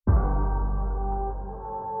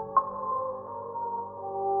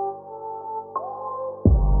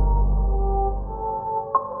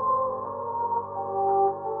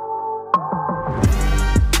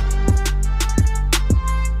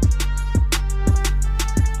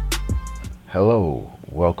Hello,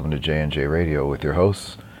 welcome to J&J Radio with your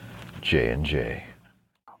hosts, J&J.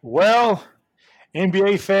 Well,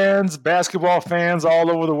 NBA fans, basketball fans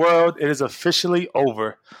all over the world, it is officially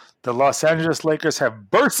over. The Los Angeles Lakers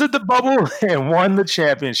have bursted the bubble and won the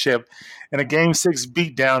championship in a Game 6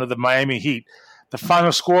 beatdown of the Miami Heat. The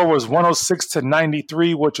final score was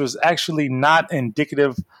 106-93, which was actually not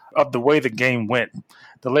indicative of the way the game went.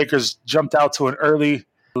 The Lakers jumped out to an early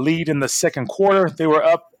lead in the second quarter. They were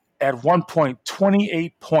up at one point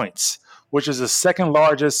 28 points, which is the second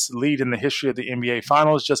largest lead in the history of the NBA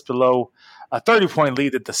Finals, just below a 30-point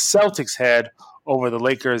lead that the Celtics had over the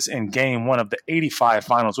Lakers in Game 1 of the 85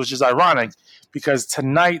 Finals, which is ironic because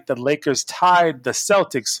tonight the Lakers tied the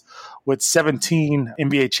Celtics with 17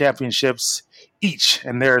 NBA championships each,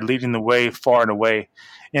 and they're leading the way far and away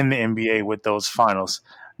in the NBA with those finals.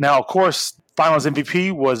 Now, of course, Finals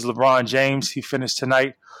MVP was LeBron James. He finished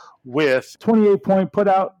tonight with 28-point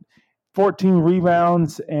putout, 14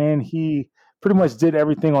 rebounds, and he pretty much did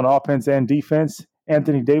everything on offense and defense.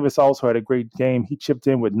 Anthony Davis also had a great game. He chipped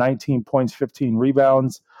in with 19 points, 15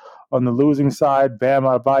 rebounds. On the losing side, Bam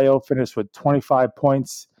Adebayo finished with 25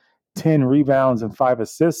 points, 10 rebounds, and 5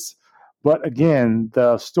 assists. But again,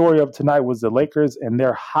 the story of tonight was the Lakers and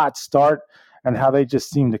their hot start and how they just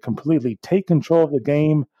seemed to completely take control of the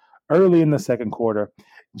game early in the second quarter.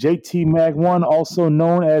 JT Mag 1, also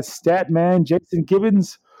known as Statman, Jason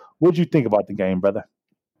Gibbons, what'd you think about the game, brother?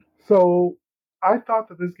 So I thought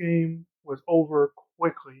that this game was over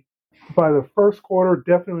quickly. By the first quarter,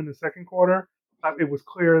 definitely in the second quarter, it was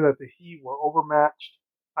clear that the Heat were overmatched.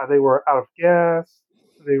 They were out of gas.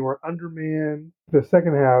 They were undermanned. The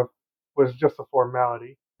second half was just a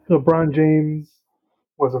formality. LeBron James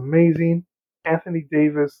was amazing. Anthony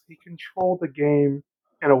Davis, he controlled the game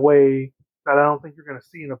in a way that I don't think you're going to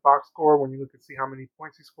see in a box score when you look and see how many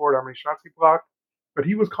points he scored, how many shots he blocked. But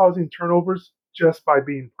he was causing turnovers just by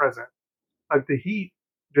being present. Like the Heat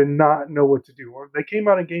did not know what to do. They came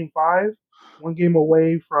out in Game 5, one game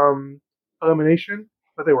away from elimination,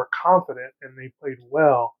 but they were confident and they played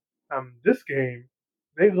well. This game,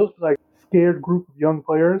 they looked like a scared group of young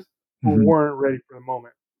players who weren't ready for the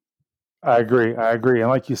moment. I agree. And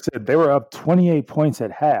like you said, they were up 28 points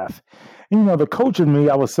at half. And, the coach and me,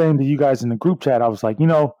 I was saying to you guys in the group chat, I was like,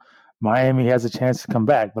 Miami has a chance to come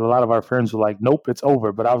back. But a lot of our friends were like, nope, it's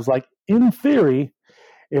over. But I was like, in theory,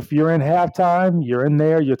 if you're in halftime, you're in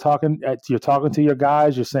there, you're talking to your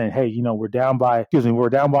guys, you're saying, hey, we're down by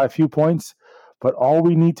a few points, but all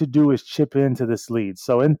we need to do is chip into this lead.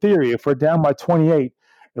 So in theory, if we're down by 28,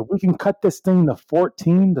 if we can cut this thing to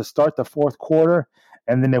 14 to start the fourth quarter,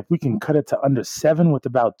 and then if we can cut it to under 7 with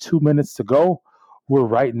about 2 minutes to go, we're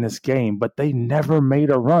right in this game. But they never made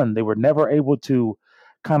a run. They were never able to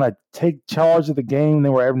kind of take charge of the game. They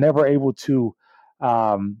were never able to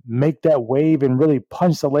make that wave and really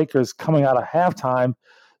punch the Lakers coming out of halftime.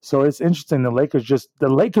 So it's interesting. The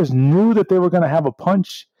Lakers knew that they were going to have a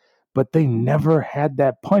punch, but they never had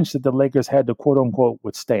that punch that the Lakers had to quote unquote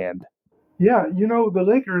withstand. Yeah, the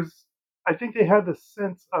Lakers, I think they had the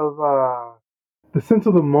sense of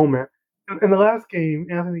the moment. In the last game,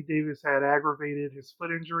 Anthony Davis had aggravated his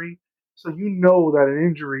foot injury. So that an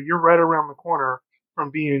injury, you're right around the corner from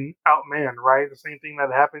being outmanned, right? The same thing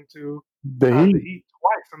that happened to the Heat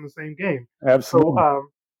twice in the same game. Absolutely. So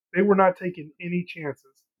they were not taking any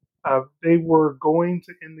chances. They were going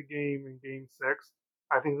to end the game in Game 6.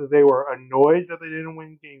 I think that they were annoyed that they didn't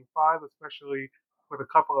win Game 5, especially with a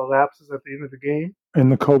couple of lapses at the end of the game. In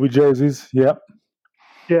the Kobe jerseys, yep.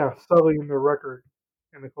 Yeah, sullying their record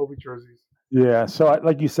in the Kobe jerseys. Yeah, so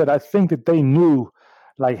like you said, I think that they knew,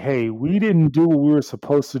 like, hey, we didn't do what we were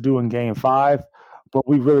supposed to do in Game 5, but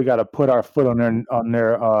we really got to put our foot on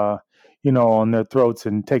their throats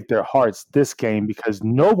and take their hearts this game, because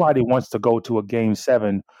nobody wants to go to a Game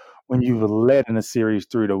 7 when you've led in a series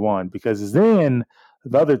 3-1, because then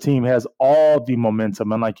the other team has all the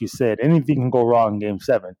momentum, and like you said, anything can go wrong in Game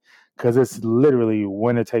 7 because it's literally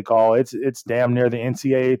winner take all. It's damn near the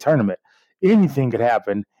NCAA tournament. Anything could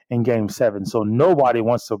happen in Game 7, so nobody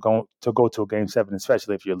wants to go to a Game 7,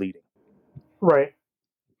 especially if you're leading. Right.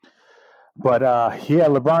 But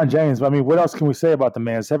LeBron James. I mean, what else can we say about the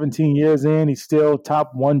man? 17 years in, he's still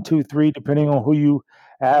top 1, 2, 3, depending on who you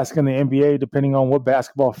ask in the NBA, depending on what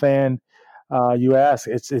basketball fan you ask.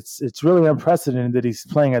 It's really unprecedented that he's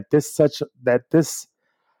playing at this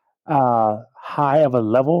high of a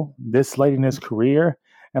level this late in his career.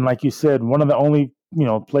 And like you said, one of the only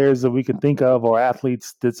players that we can think of, or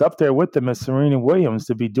athletes that's up there with them, is Serena Williams,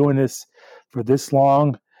 to be doing this for this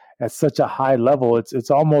long at such a high level.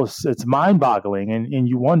 It's mind-boggling, and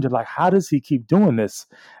you wonder, like, how does he keep doing this?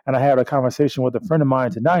 And I had a conversation with a friend of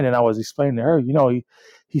mine tonight, and I was explaining to her,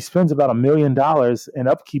 he spends about $1 million in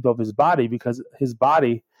upkeep of his body because his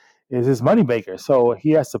body is his moneymaker. So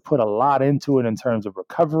he has to put a lot into it in terms of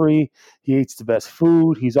recovery. He eats the best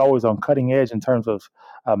food. He's always on cutting edge in terms of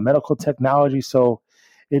medical technology. So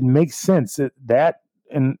it makes sense that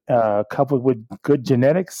and coupled with good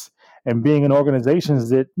genetics and being in organizations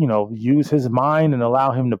that use his mind and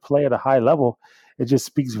allow him to play at a high level, it just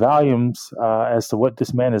speaks volumes as to what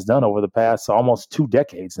this man has done over the past almost 2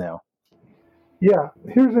 decades now. Yeah,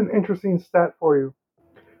 here's an interesting stat for you.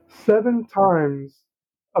 7 times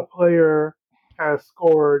a player has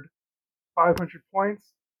scored 500 points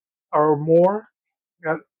or more,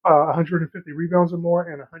 got 150 rebounds or more,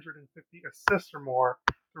 and 150 assists or more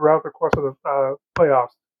throughout the course of the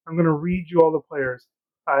playoffs. I'm going to read you all the players.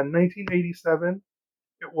 1987,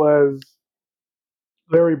 it was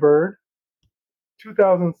Larry Bird.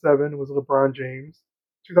 2007, it was LeBron James.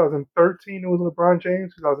 2013, it was LeBron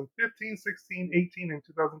James. 2015, 16, 18, and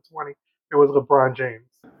 2020, it was LeBron James.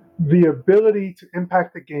 The ability to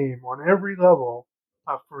impact the game on every level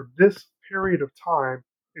for this period of time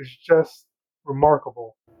is just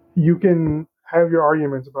remarkable. You can have your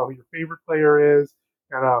arguments about who your favorite player is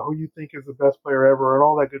and who you think is the best player ever and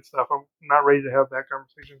all that good stuff. I'm not ready to have that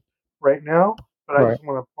conversation right now, but I just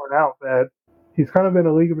want to point out that he's kind of in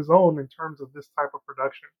a league of his own in terms of this type of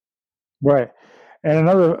production. Right. And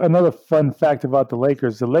another fun fact about the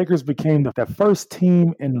Lakers became the first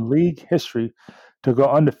team in league history to go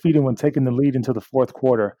undefeated when taking the lead into the fourth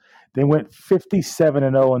quarter. They went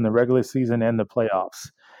 57-0 in the regular season and the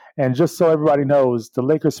playoffs. And just so everybody knows, the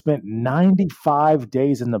Lakers spent 95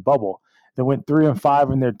 days in the bubble. They went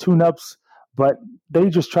 3-5 in their tune-ups, but they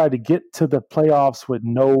just tried to get to the playoffs with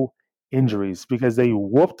no injuries because they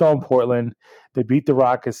whooped on Portland, they beat the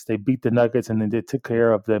Rockets, they beat the Nuggets, and then they took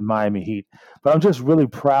care of the Miami Heat. But I'm just really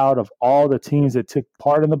proud of all the teams that took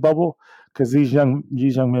part in the bubble because these young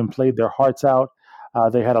men played their hearts out.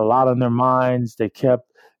 They had a lot on their minds. They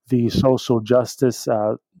kept the social justice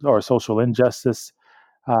or social injustice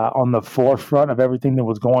on the forefront of everything that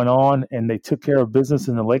was going on, and they took care of business,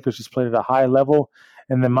 and the Lakers just played at a high level.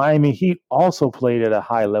 And the Miami Heat also played at a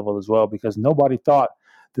high level as well because nobody thought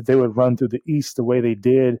that they would run through the East the way they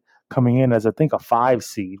did, coming in as, I think, a 5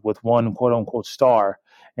 seed with one quote-unquote star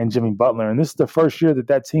and Jimmy Butler. And this is the first year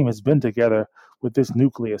that team has been together with this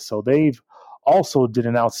nucleus. So they've also did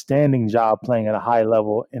an outstanding job playing at a high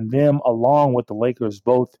level. And them, along with the Lakers,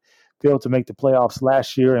 both failed to make the playoffs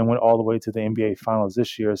last year and went all the way to the NBA Finals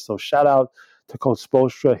this year. So shout out to Coach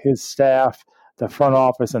Spoelstra, his staff, the front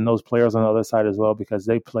office, and those players on the other side as well because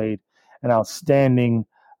they played an outstanding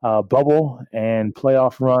bubble and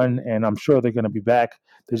playoff run, and I'm sure they're going to be back.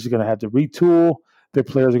 They're just going to have to retool. Their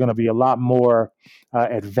players are going to be a lot more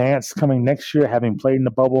advanced coming next year, having played in the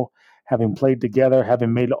bubble, having played together,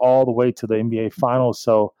 having made it all the way to the NBA Finals.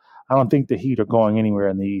 So I don't think the Heat are going anywhere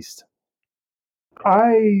in the East.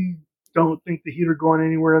 I don't think the Heat are going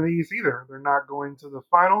anywhere in the East either. They're not going to the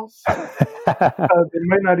Finals. They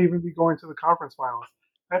might not even be going to the conference finals.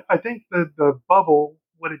 I think that the bubble,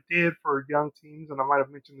 what it did for young teams, and I might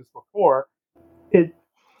have mentioned this before, it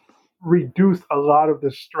reduced a lot of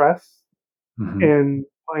the stress in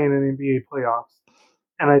playing an NBA playoffs.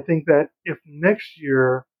 And I think that if next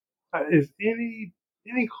year is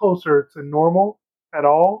any closer to normal at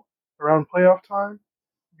all around playoff time,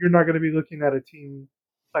 you're not going to be looking at a team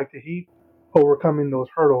like the Heat overcoming those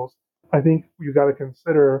hurdles. I think you got to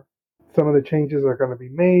consider some of the changes are going to be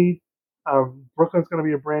made. Brooklyn's going to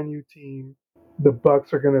be a brand new team. The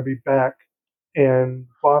Bucks are going to be back, and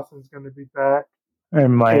Boston's going to be back,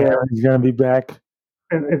 and Miami's going to be back,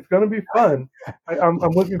 and it's going to be fun. I'm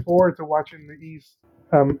looking forward to watching the East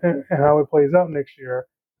and how it plays out next year,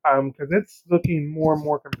 because it's looking more and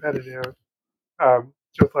more competitive.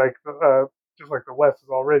 Just like the West is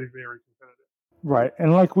already very competitive. Right,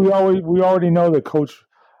 and like we already know that Coach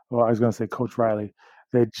Riley,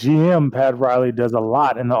 that GM Pat Riley does a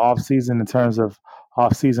lot in the offseason in terms of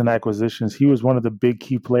off-season acquisitions. He was one of the big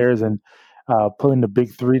key players in putting the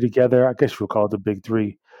big three together. I guess you'll call it the big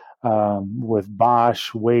three with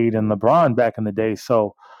Bosh, Wade, and LeBron back in the day.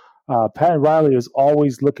 So Pat Riley is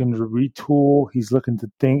always looking to retool. He's looking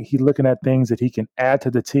at things that he can add to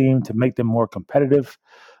the team to make them more competitive.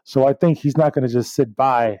 So I think he's not going to just sit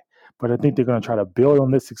by, but I think they're going to try to build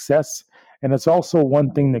on this success. And it's also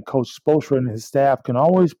one thing that Coach Spoelstra and his staff can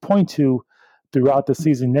always point to throughout the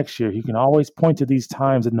season next year. He can always point to these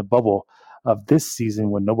times in the bubble of this season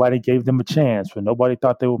when nobody gave them a chance, when nobody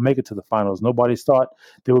thought they would make it to the finals. Nobody thought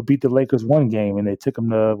they would beat the Lakers one game, and they took them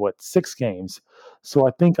to, 6 games. So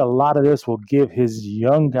I think a lot of this will give his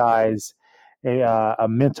young guys a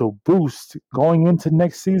mental boost going into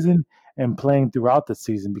next season and playing throughout the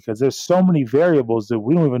season, because there's so many variables that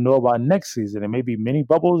we don't even know about next season. It may be many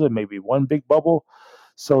bubbles, it may be one big bubble.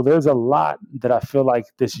 So there's a lot that I feel like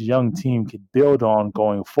this young team could build on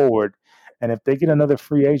going forward. And if they get another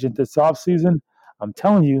free agent this offseason, I'm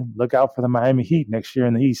telling you, look out for the Miami Heat next year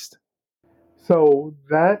in the East. So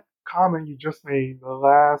that comment you just made, the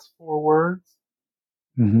last 4 words,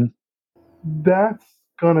 Mm-hmm. that's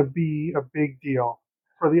going to be a big deal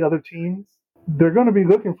for the other teams. They're going to be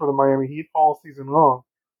looking for the Miami Heat all season long,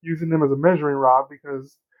 using them as a measuring rod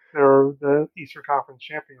because they're the Eastern Conference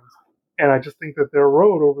champions. And I just think that their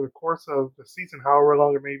road over the course of the season, however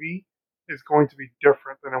long it may be, is going to be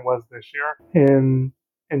different than it was this year, and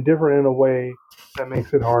different in a way that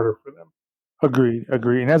makes it harder for them. Agreed.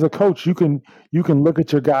 And as a coach, you can look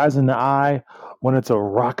at your guys in the eye when it's a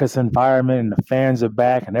raucous environment and the fans are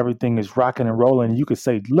back and everything is rocking and rolling. You could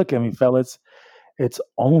say, "Look at me, fellas. It's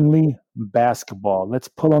only basketball. Let's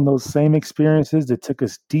pull on those same experiences that took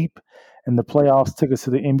us deep in the playoffs, took us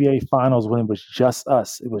to the NBA Finals when it was just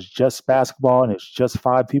us. It was just basketball and it's just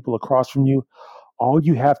 5 people across from you. All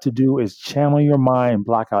you have to do is channel your mind,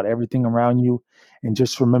 block out everything around you, and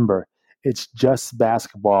just remember, it's just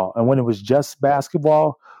basketball." And when it was just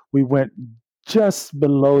basketball, we went just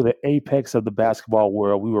below the apex of the basketball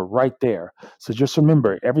world. We were right there. So just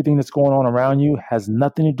remember, everything that's going on around you has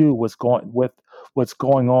nothing to do with what's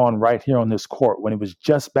going on right here on this court. When it was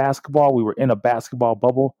just basketball, we were in a basketball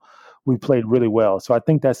bubble. We played really well. So I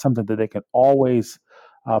think that's something that they can always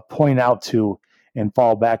point out to and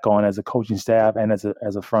fall back on as a coaching staff and as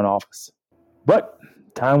a front office. But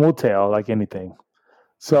time will tell, like anything.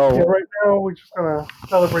 So right now we're just gonna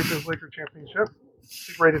celebrate this Lakers championship,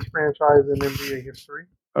 the greatest franchise in NBA history.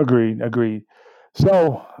 Agreed.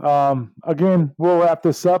 So again, we'll wrap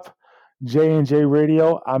this up. J&J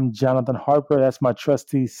Radio. I'm Jonathan Harper. That's my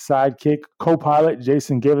trusty sidekick, co-pilot,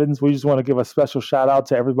 Jason Givens. We just want to give a special shout out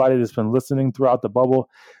to everybody that's been listening throughout the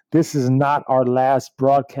bubble. This is not our last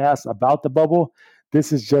broadcast about the bubble.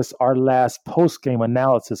 This is just our last post-game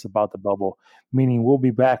analysis about the bubble, meaning we'll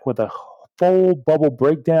be back with a full bubble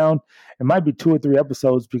breakdown. It might be 2 or 3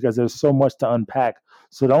 episodes because there's so much to unpack.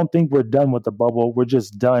 So don't think we're done with the bubble. We're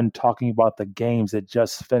just done talking about the games that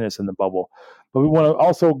just finished in the bubble. But we want to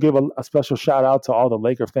also give a special shout out to all the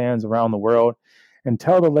Laker fans around the world and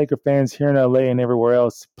tell the Laker fans here in LA and everywhere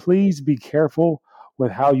else, please be careful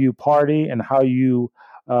with how you party and how you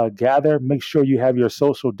gather. Make sure you have your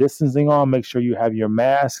social distancing on. Make sure you have your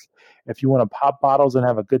mask. If you want to pop bottles and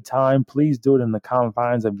have a good time, please do it in the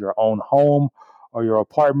confines of your own home or your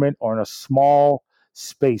apartment or in a small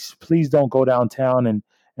space. Please don't go downtown and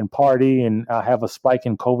party and have a spike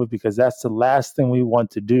in COVID, because that's the last thing we want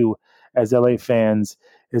to do as LA fans,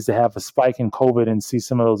 is to have a spike in COVID and see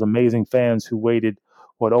some of those amazing fans who waited,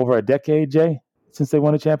 over a decade, Jay, since they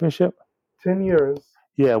won a championship? 10 years.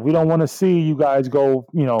 Yeah, we don't want to see you guys go,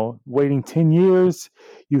 waiting 10 years.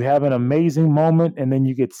 You have an amazing moment and then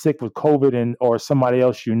you get sick with COVID, or somebody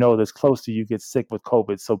else that's close to you gets sick with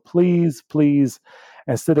COVID. So please,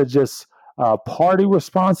 instead of just party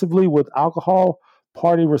responsibly with alcohol,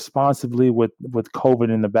 party responsibly with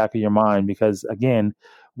COVID in the back of your mind, because again,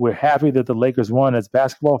 we're happy that the Lakers won. As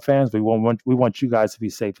basketball fans, we want you guys to be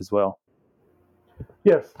safe as well.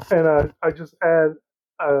 Yes, and I just add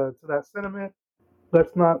to that sentiment,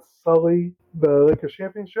 let's not sully the Lakers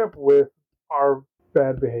championship with our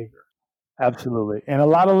bad behavior. Absolutely. And a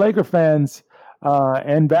lot of Laker fans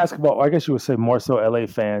and basketball, I guess you would say more so LA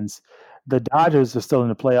fans, the Dodgers are still in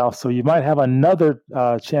the playoffs, so you might have another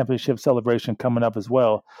championship celebration coming up as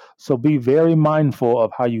well. So be very mindful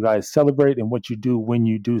of how you guys celebrate and what you do when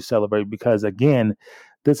you do celebrate, because again,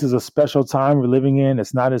 this is a special time we're living in.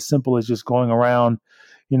 It's not as simple as just going around,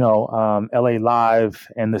 LA Live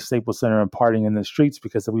and the Staples Center and partying in the streets,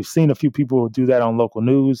 because we've seen a few people do that on local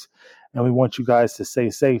news, and we want you guys to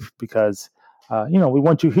stay safe because we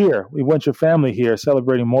want you here. We want your family here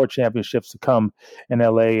celebrating more championships to come in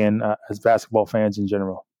LA and as basketball fans in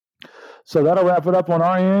general. So that'll wrap it up on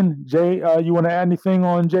our end. Jay, you want to add anything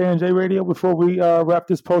on J&J Radio before we wrap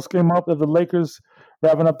this post game up of the Lakers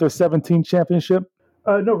wrapping up their 17th championship?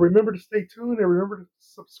 No, remember to stay tuned and remember to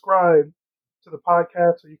subscribe to the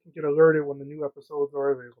podcast so you can get alerted when the new episodes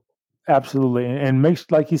are available. Absolutely. And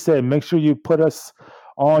like you said, make sure you put us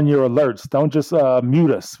on your alerts. Don't just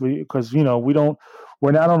mute us, because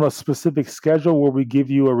we're not on a specific schedule where we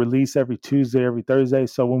give you a release every Tuesday, every Thursday.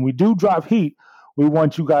 So when we do drop heat, we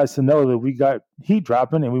want you guys to know that we got heat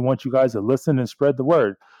dropping, and we want you guys to listen and spread the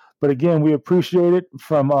word. But again, we appreciate it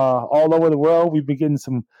from all over the world. We've been getting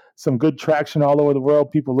some good traction all over the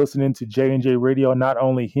world. People listening to J&J Radio, not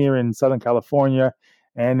only here in Southern California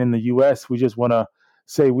and in the U.S. We just want to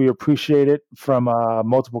say we appreciate it from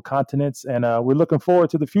multiple continents, and we're looking forward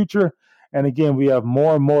to the future. And again, we have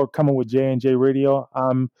more and more coming with J&J Radio.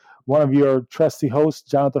 I'm one of your trusty hosts,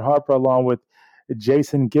 Jonathan Harper, along with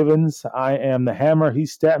Jason Givens. I am the Hammer.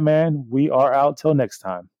 He's Statman. We are out till next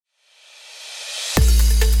time.